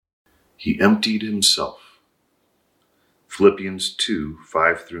He emptied himself. Philippians 2,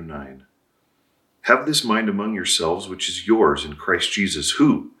 5 through 9. Have this mind among yourselves, which is yours in Christ Jesus,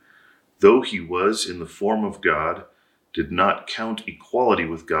 who, though he was in the form of God, did not count equality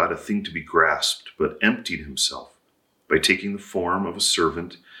with God a thing to be grasped, but emptied himself by taking the form of a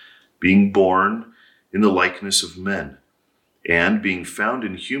servant, being born in the likeness of men. And being found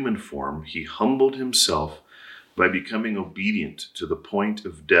in human form, he humbled himself by becoming obedient to the point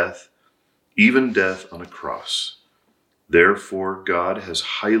of death, even death on a cross. Therefore, God has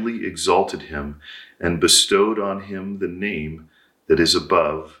highly exalted him and bestowed on him the name that is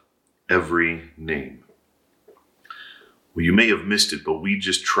above every name. Well, you may have missed it, but we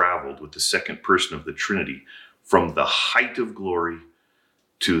just traveled with the second person of the Trinity from the height of glory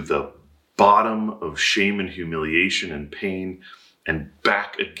to the bottom of shame and humiliation and pain, and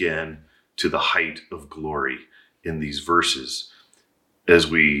back again to the height of glory in these verses. As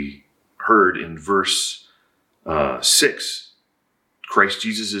we heard in verse 6, Christ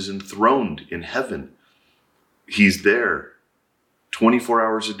Jesus is enthroned in heaven. He's there 24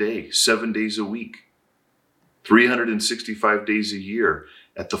 hours a day, 7 days a week, 365 days a year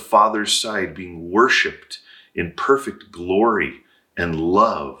at the Father's side, being worshiped in perfect glory and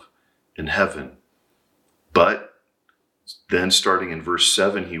love in heaven. But then starting in verse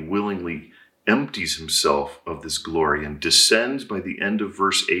 7, he willingly empties himself of this glory and descends by the end of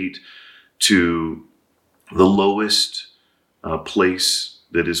verse 8 to the lowest place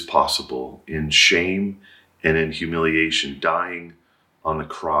that is possible, in shame and in humiliation, dying on the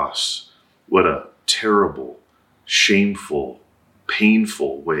cross. What a terrible, shameful,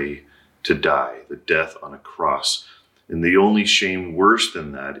 painful way to die, the death on a cross. And the only shame worse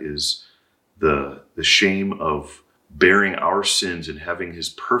than that is the shame of bearing our sins and having his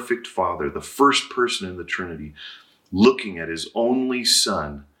perfect Father, the first person in the Trinity, looking at his only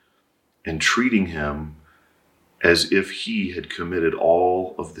Son and treating him as if he had committed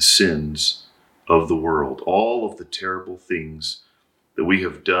all of the sins of the world, all of the terrible things that we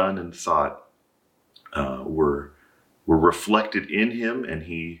have done and thought were reflected in him, and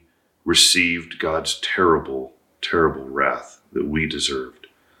he received God's terrible, terrible wrath that we deserved.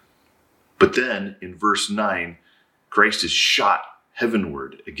 But then in verse 9, Christ is shot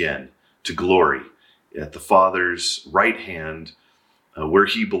heavenward again to glory at the Father's right hand, where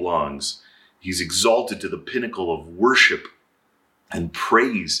he belongs. He's exalted to the pinnacle of worship and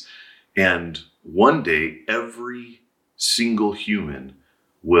praise. And one day, every single human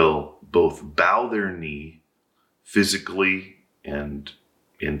will both bow their knee physically and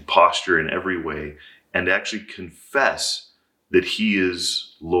in posture in every way, and actually confess that he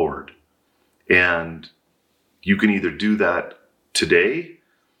is Lord. And you can either do that today,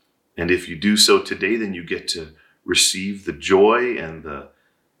 and if you do so today, then you get to receive the joy and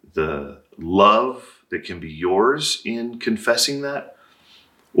the love that can be yours in confessing that,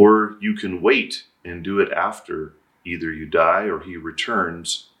 or you can wait and do it after either you die or he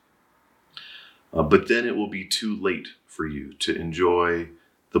returns. But then it will be too late for you to enjoy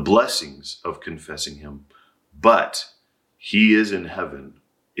the blessings of confessing him. But he is in heaven,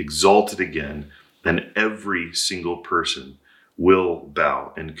 exalted again, and every single person will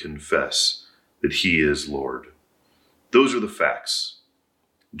bow and confess that he is Lord. Those are the facts.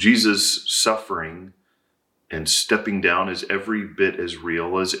 Jesus' suffering and stepping down is every bit as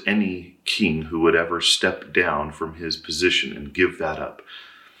real as any king who would ever step down from his position and give that up.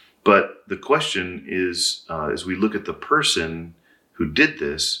 But the question is, as we look at the person who did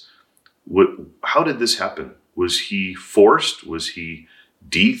this, how did this happen? Was he forced? Was he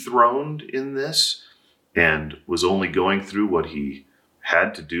dethroned in this and was only going through what he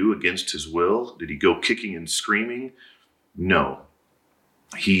had to do against his will? Did he go kicking and screaming? No.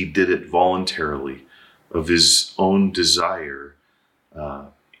 He did it voluntarily, of his own desire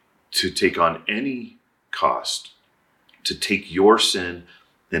to take on any cost, to take your sin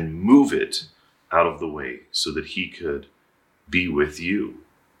and move it out of the way so that he could be with you.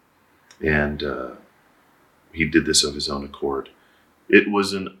 And he did this of his own accord. It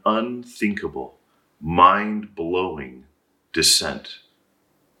was an unthinkable, mind-blowing descent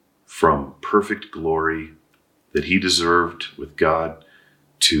from perfect glory that he deserved with God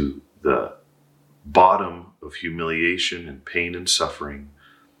to the bottom of humiliation and pain and suffering.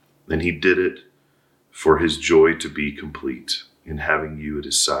 And he did it for his joy to be complete in having you at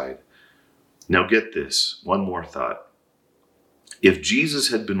his side. Now get this, one more thought. If Jesus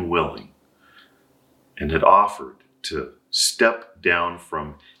had been willing and had offered to step down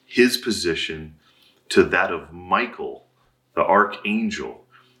from his position to that of Michael, the archangel,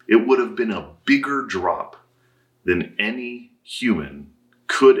 it would have been a bigger drop than any human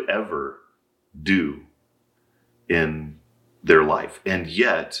could ever do in their life. And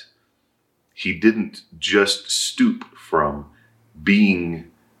yet, he didn't just stoop from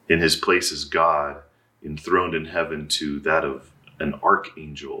being in his place as God, enthroned in heaven, to that of an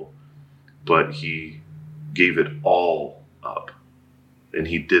archangel, but he gave it all up. And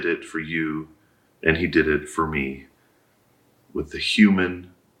he did it for you, and he did it for me. With the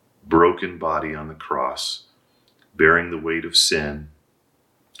human, broken body on the cross, bearing the weight of sin,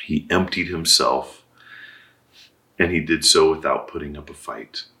 he emptied himself, and he did so without putting up a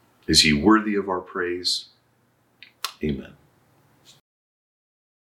fight. Is he worthy of our praise? Amen.